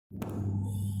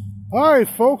Hi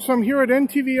folks, I'm here at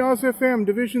NTV OZFM,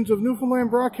 Divisions of Newfoundland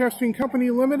Broadcasting Company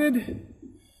Limited,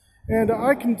 and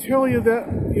I can tell you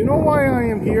that, you know why I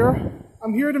am here?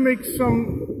 I'm here to make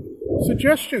some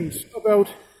suggestions about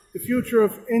the future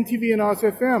of NTV and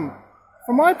OZFM.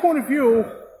 From my point of view,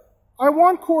 I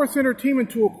want Corus Entertainment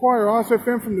to acquire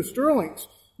OZFM from the Stirlings.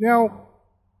 Now,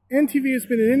 NTV has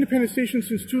been an independent station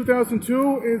since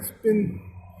 2002. It's been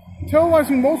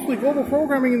televising mostly global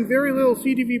programming and very little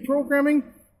CTV programming.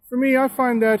 For me, I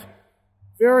find that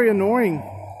very annoying.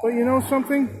 But you know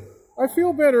something? I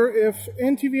feel better if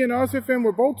NTV and OZFM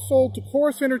were both sold to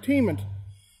Corus Entertainment.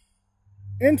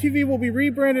 NTV will be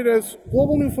rebranded as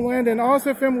Global Newfoundland and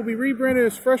OZFM will be rebranded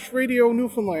as Fresh Radio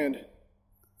Newfoundland.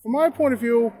 From my point of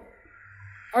view,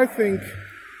 I think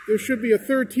there should be a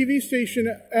third TV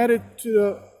station added to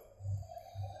the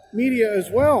media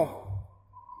as well.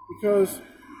 Because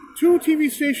 2 TV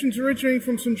stations originating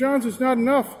from St. John's is not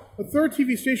enough. A third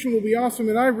TV station will be awesome,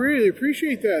 and I really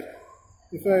appreciate that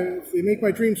if they make my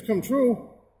dreams come true.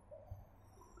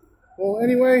 Well,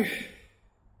 anyway,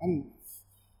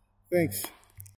 thanks.